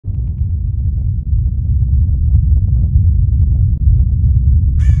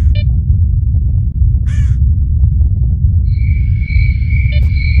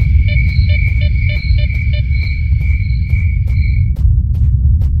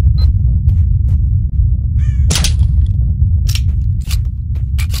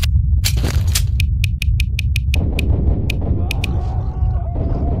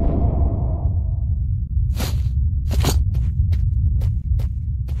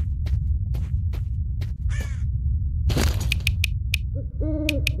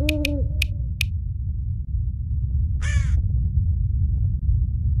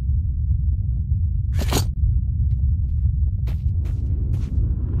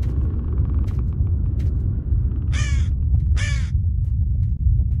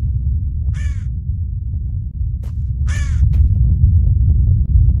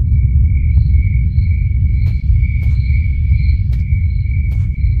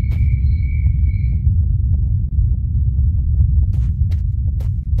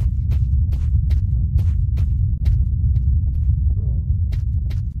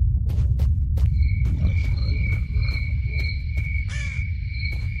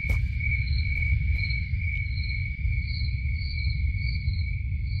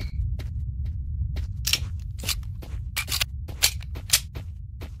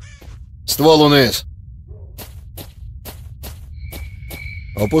Ствол униз.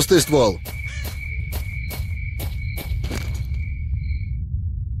 Опусти ствол.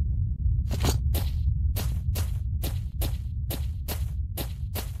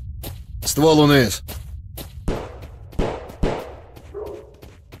 Ствол униз.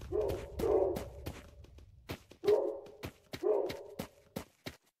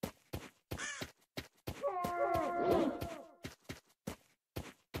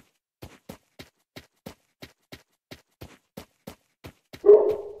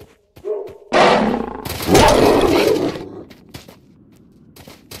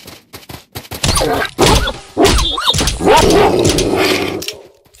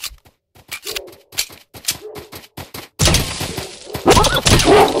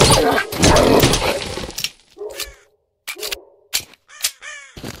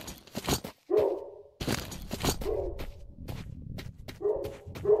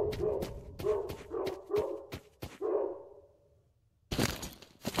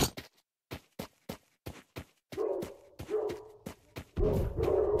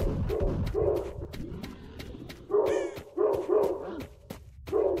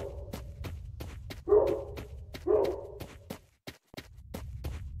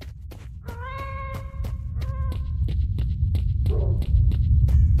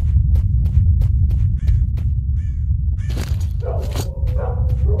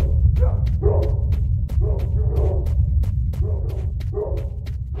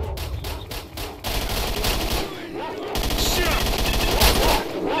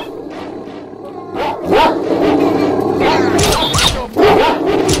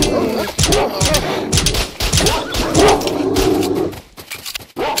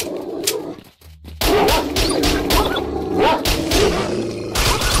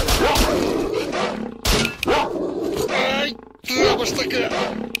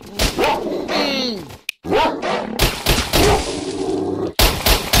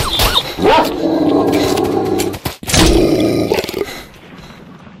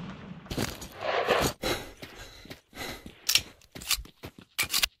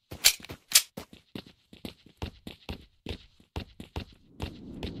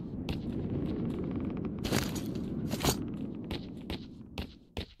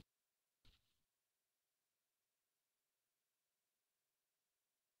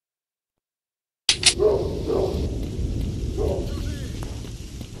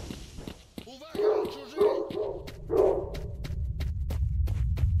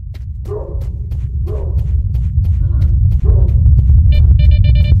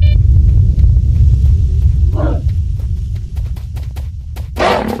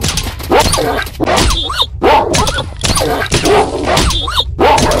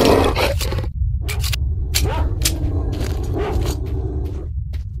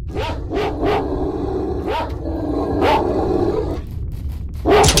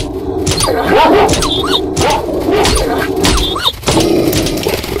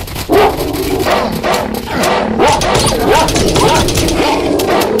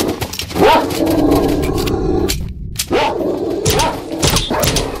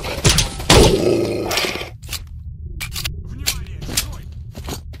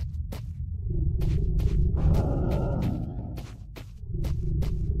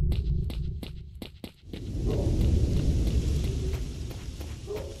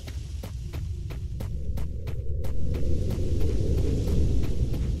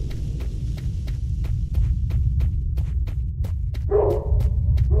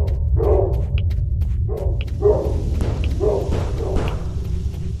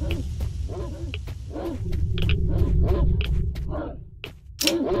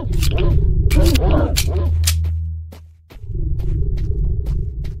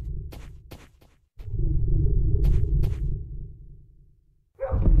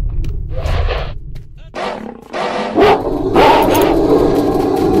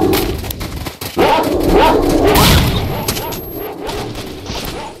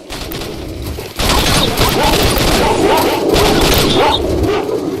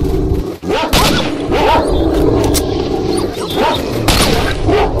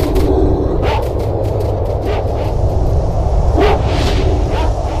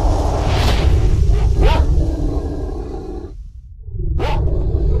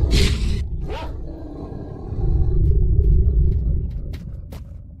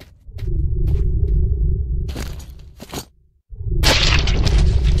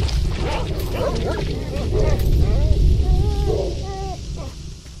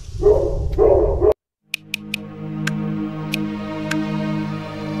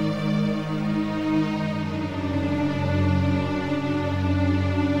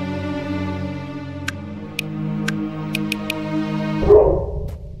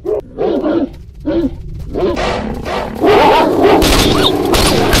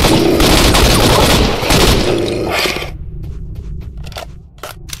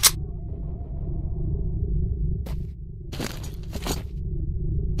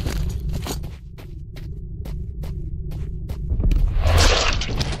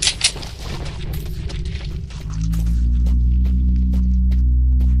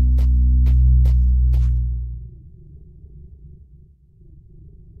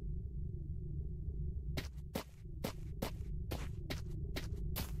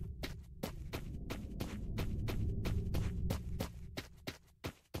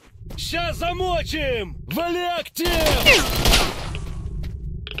 Ща замочим! Вали актив!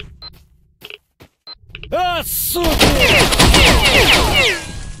 А, суки!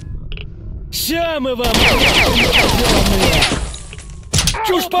 Ща мы вам...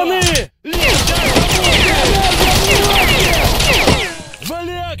 Чушпаны!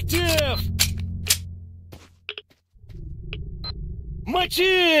 Вали актив!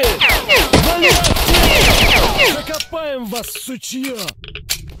 Мочи! Вали актив! Закопаем вас, сучье!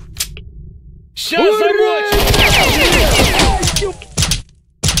 Ща замочим!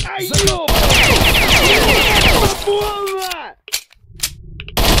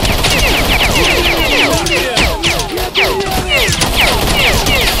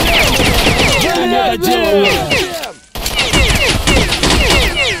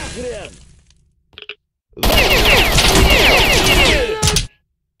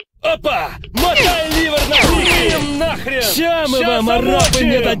 Опа! Мотай ливер на пике! Нахрен! Ща мы вам, арапы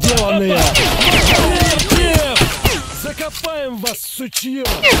недоделанные! Закопаем вас, сучье!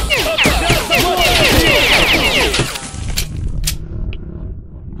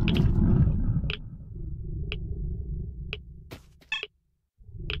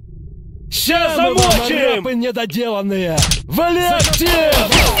 Ща замочим! Арапы недоделанные! Вали актив!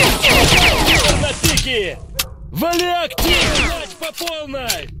 На пике! Вали актив! Мать по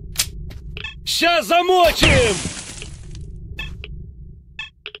полной! Ща замочим!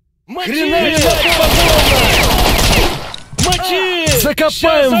 Мочи! По полной! Мочи!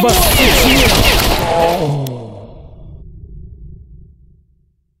 Закопаем вас!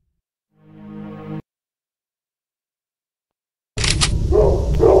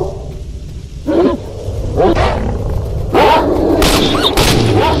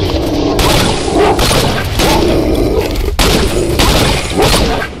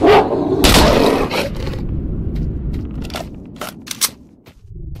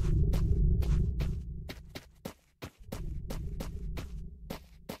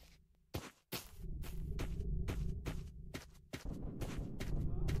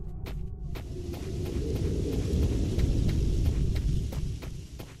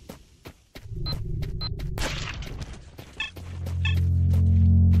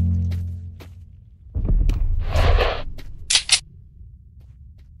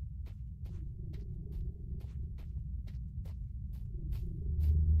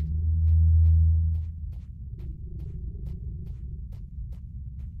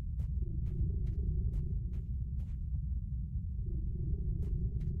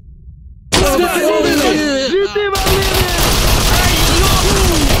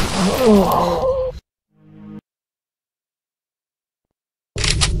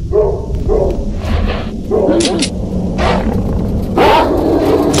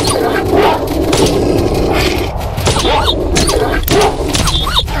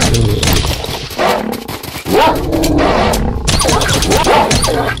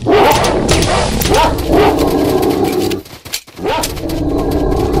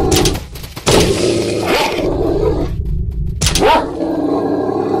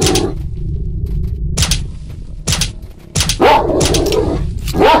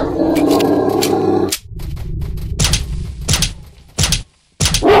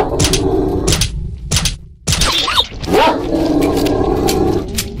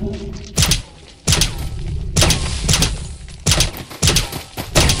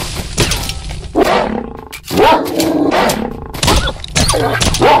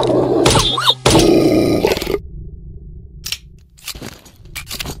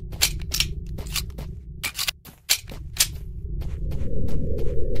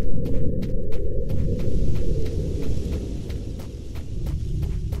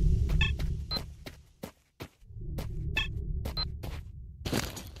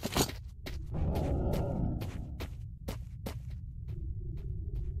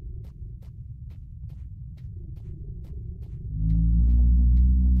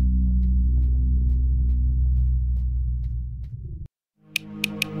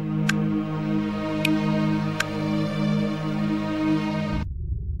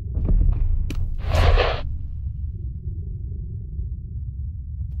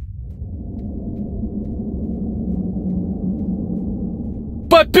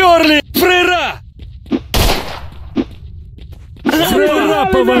 Поперли! Фрейра! Фрейра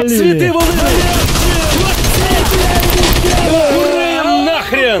повалили! Цветы волны! Ура!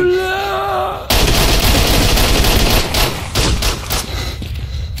 Нахрен!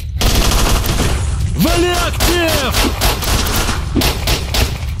 Вали актив!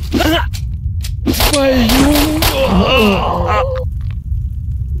 Твою!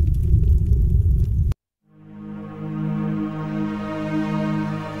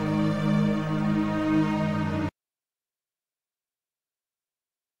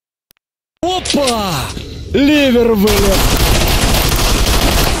 Опа! Ливер вылез!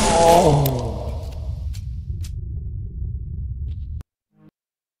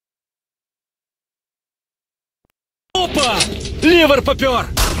 Опа! Ливер попер!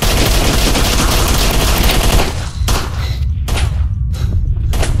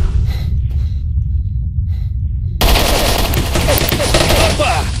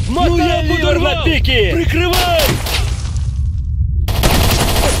 Опа! Мотай ливер на пике! Прикрывай!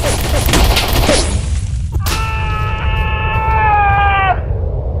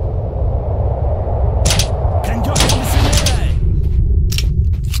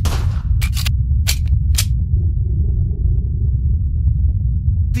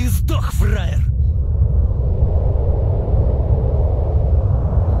 Ты сдох, фраер!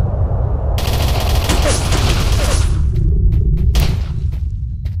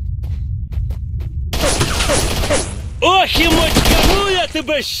 Ох и мочкану я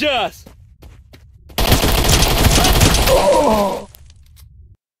тебя сейчас!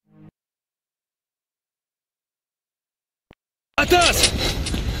 Атас!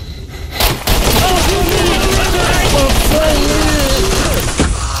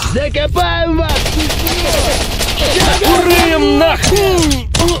 Закопаем вас! Урым нахуй!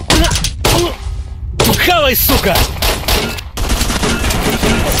 Хавай, сука!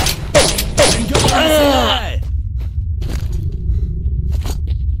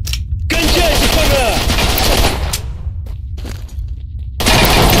 Кончайте, пора!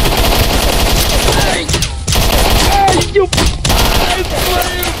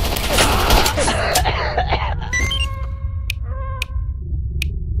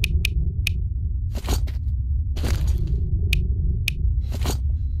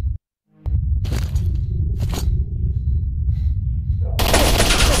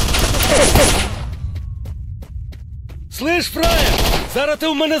 Слышь, фраєр, зараз ти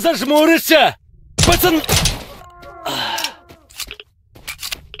в мене зажмуришся! Пацан...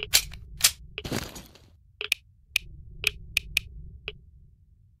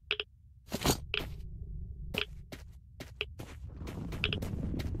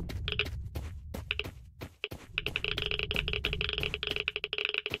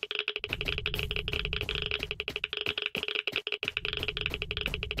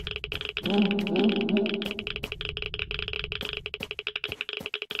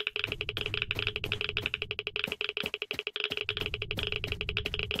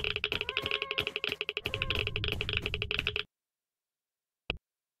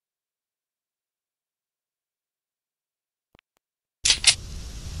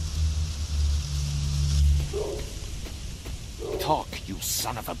 Talk, you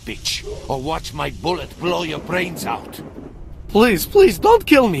son of a bitch, or watch my bullet blow your brains out. Please, please, don't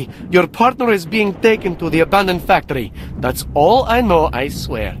kill me. Your partner is being taken to the abandoned factory. That's all I know, I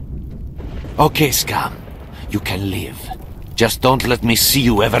swear. Okay, scum. You can live. Just don't let me see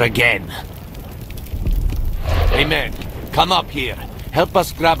you ever again. Hey, man, come up here. Help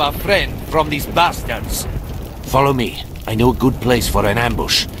us grab our friend from these bastards. Follow me. I know a good place for an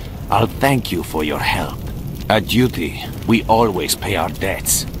ambush. I'll thank you for your help. At duty, we always pay our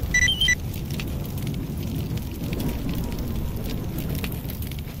debts.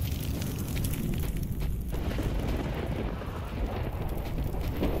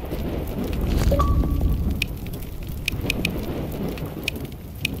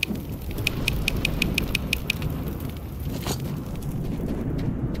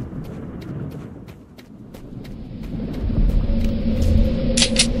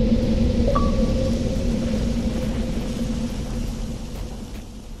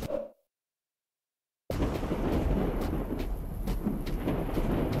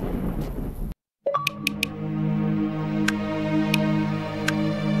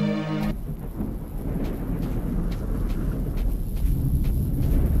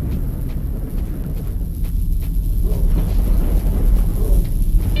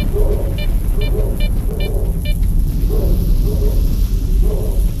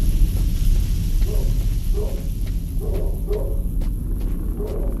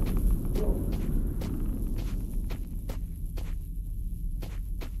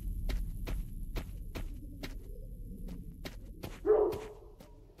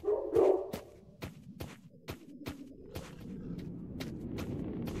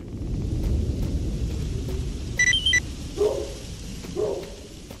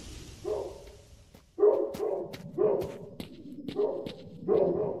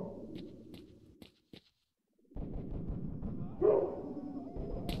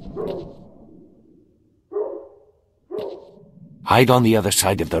 Hide on the other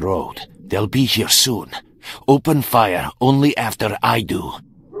side of the road. They'll be here soon. Open fire only after I do.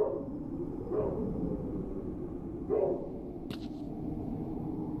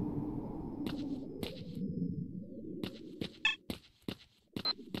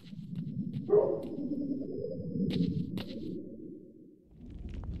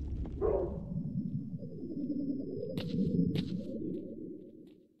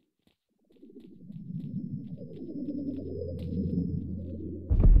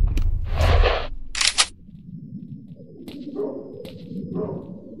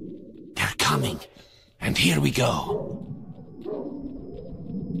 coming. And here we go.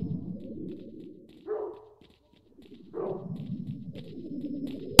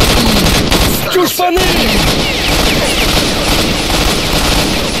 Чушпаны!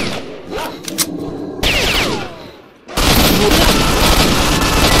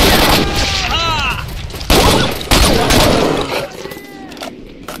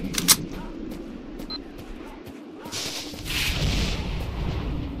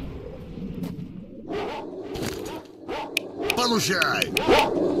 Получай!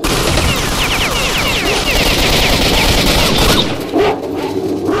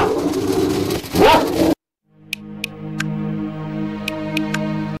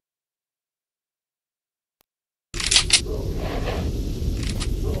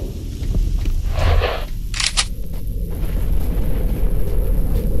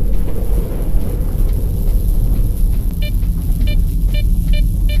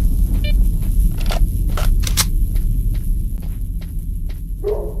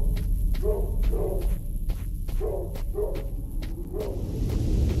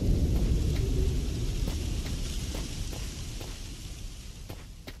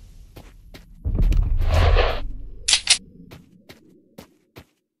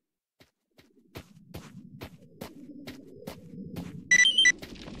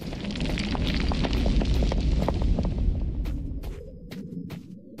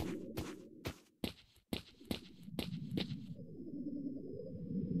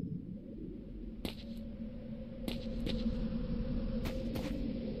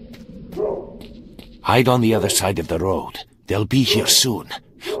 Hide on the other side of the road. They'll be here soon.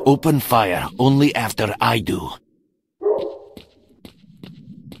 Open fire only after I do.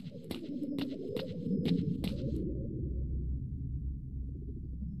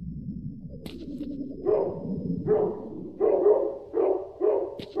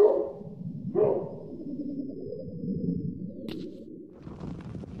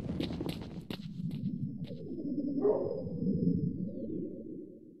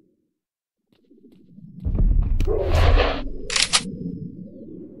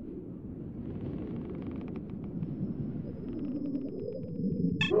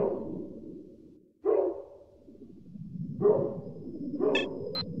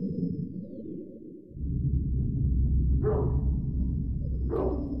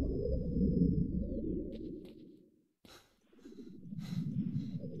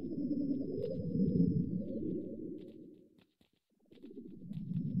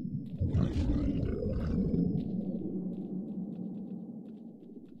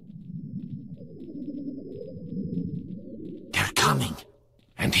 They're coming.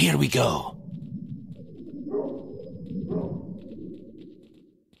 And here we go.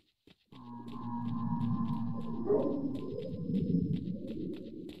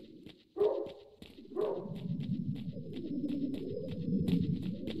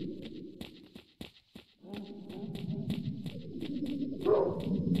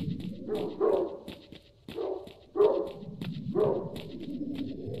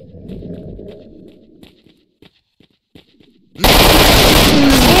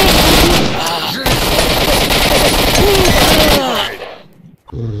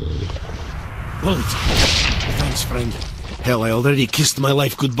 Bullet. Thanks, friend. Hell, I already kissed my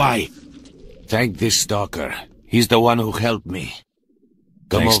life goodbye. Thank this stalker. He's the one who helped me.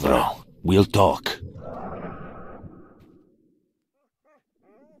 Come Thanks, over. bro. We'll talk.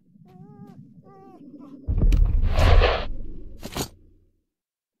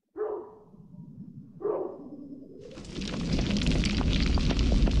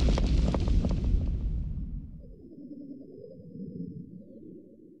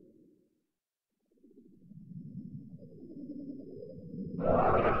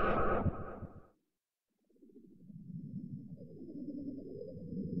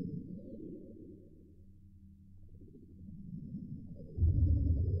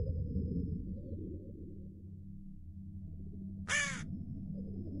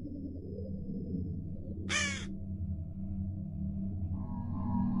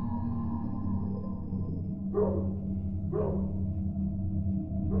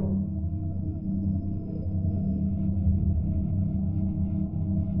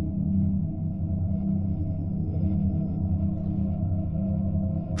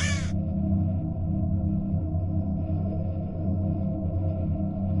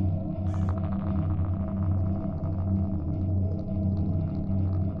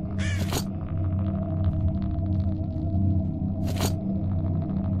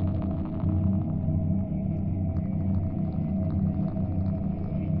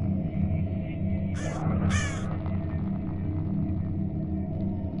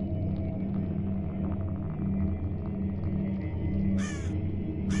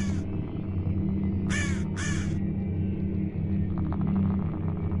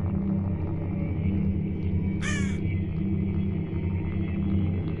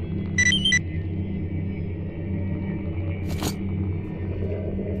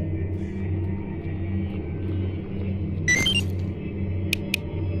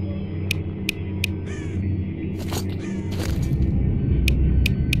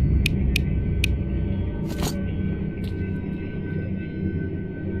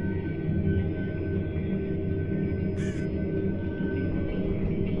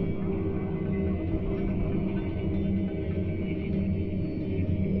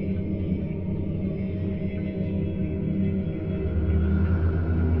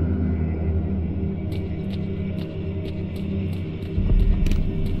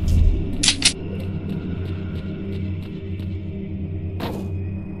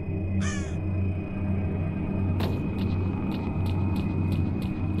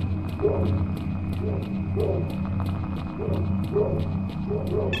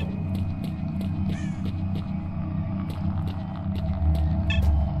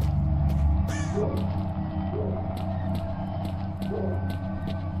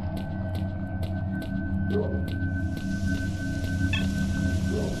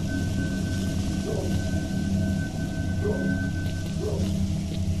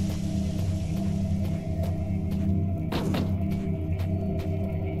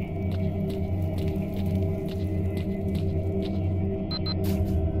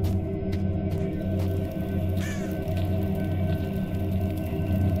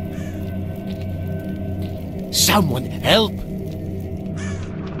 Someone help!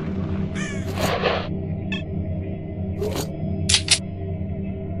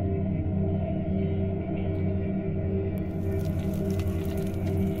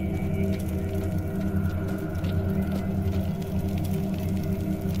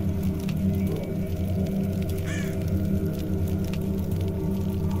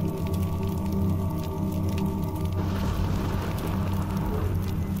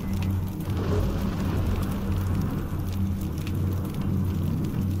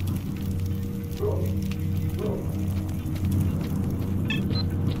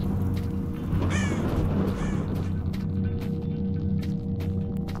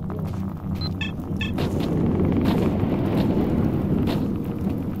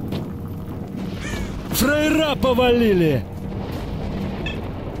 Фраера повалили!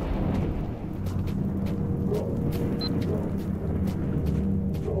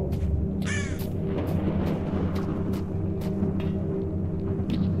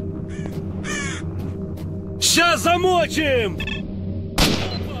 Сейчас замочим!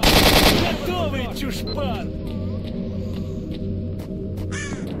 Готовый, чушпан!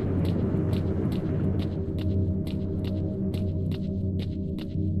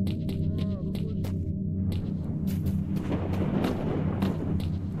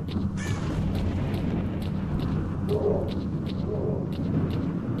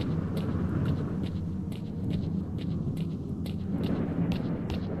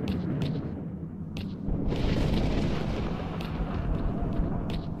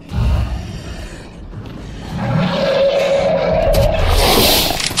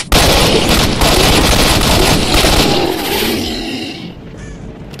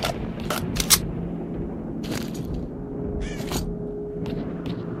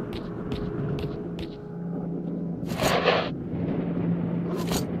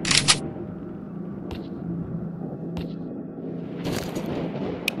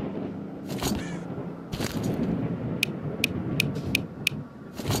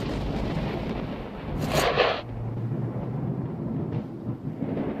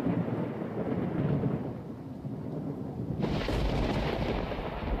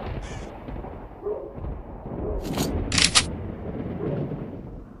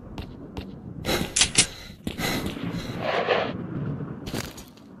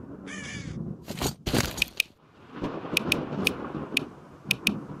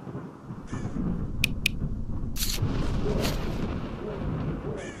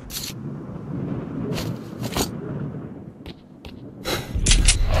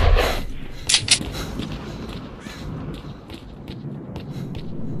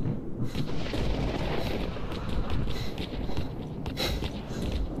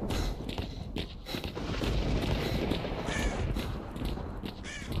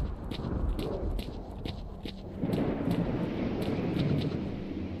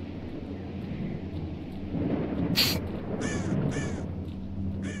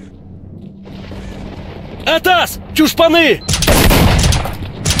 Атас! Чушпаны!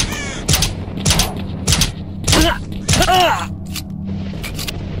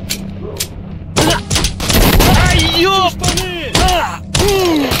 Ай, ёпаны!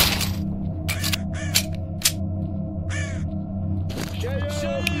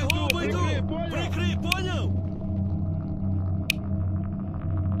 Ща я його обойду! Прикрий, поняв?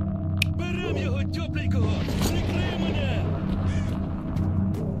 Берем його тепленького! Прикрий мене!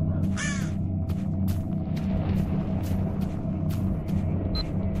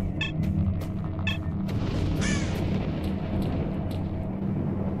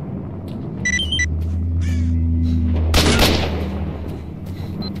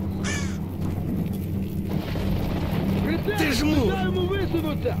 Ти жму!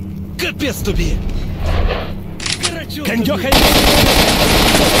 Капець тобі! Кандьохай!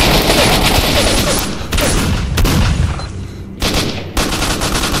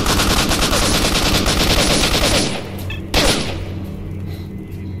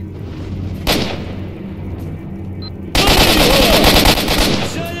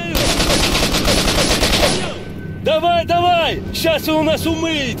 Давай! Щас він у нас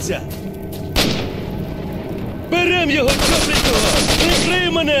умиється! Берем його тепленького!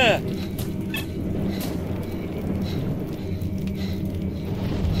 Прикрий мене!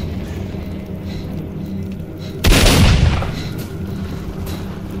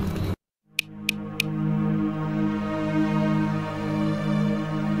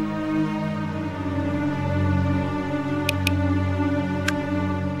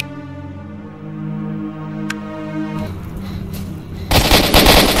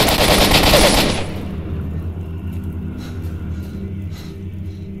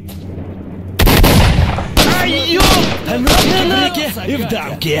 И в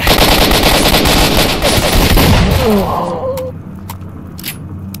дамке.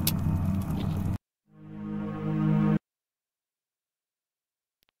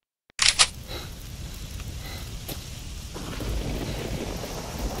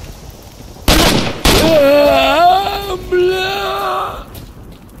 Бля!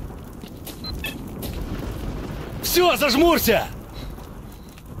 Все, зажмурься!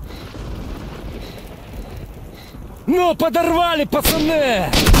 Ну, подорвали, пацаны!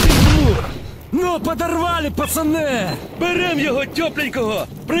 Ну, подорвали, пацаны! Берем його тепленького!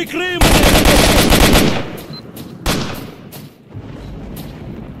 Прикрий мене!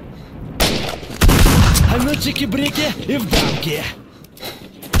 А ну, чики-брики и в дамки!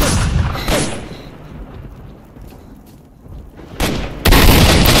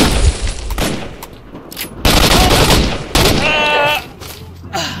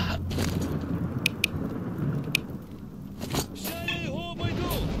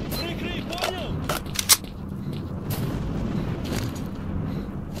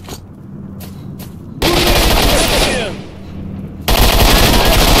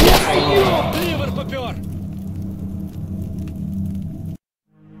 Ливер попер!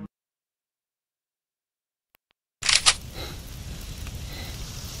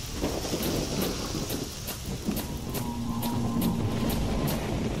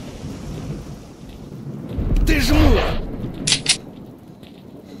 Ти жмур!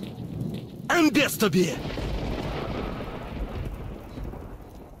 Амбес тобі!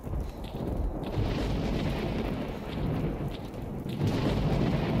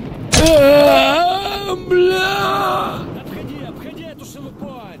 Бля! Обходи эту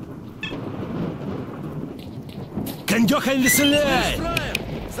шелупонь! Кондёха не веселяй!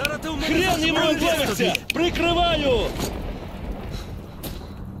 Хрен ему отбавится! Прикрываю!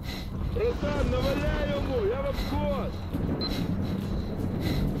 Братан, наваляй ему, я в обход!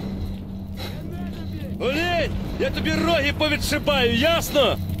 Олень! Я тобі роги повідшибаю,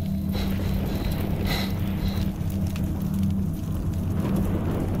 ясно?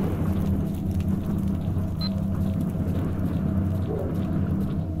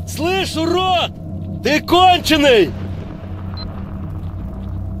 Слышь, урод! Ты конченый!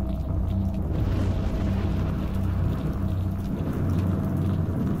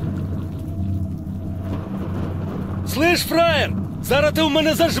 Слышь, фраєр! Зараз ти в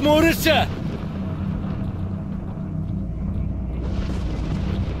мене зажмуришся!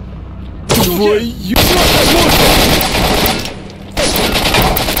 Твою...